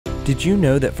Did you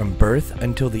know that from birth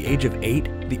until the age of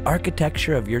 8, the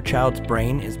architecture of your child's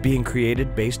brain is being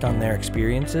created based on their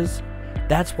experiences?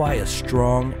 That's why a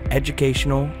strong,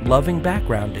 educational, loving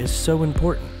background is so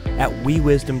important. At We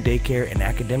Wisdom Daycare and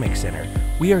Academic Center,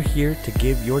 we are here to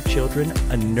give your children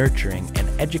a nurturing and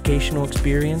educational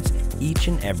experience each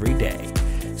and every day.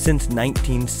 Since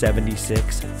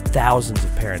 1976, thousands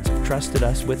of parents have trusted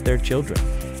us with their children.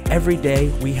 Every day,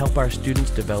 we help our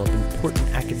students develop important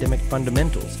academic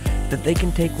fundamentals that they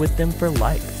can take with them for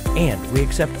life. And we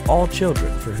accept all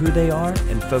children for who they are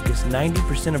and focus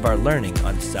 90% of our learning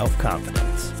on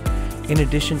self-confidence. In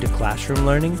addition to classroom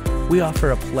learning, we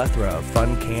offer a plethora of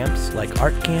fun camps like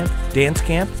art camp, dance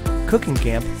camp, cooking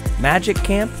camp, magic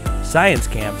camp, science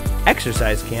camp,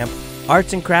 exercise camp,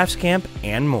 arts and crafts camp,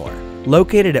 and more.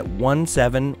 Located at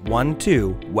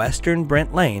 1712 Western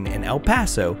Brent Lane in El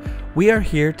Paso, we are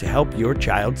here to help your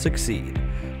child succeed.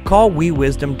 Call We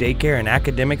Wisdom Daycare and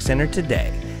Academic Center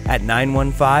today at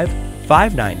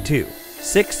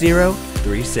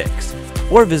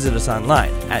 915-592-6036 or visit us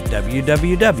online at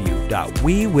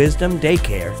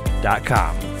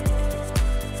www.wewisdomdaycare.com.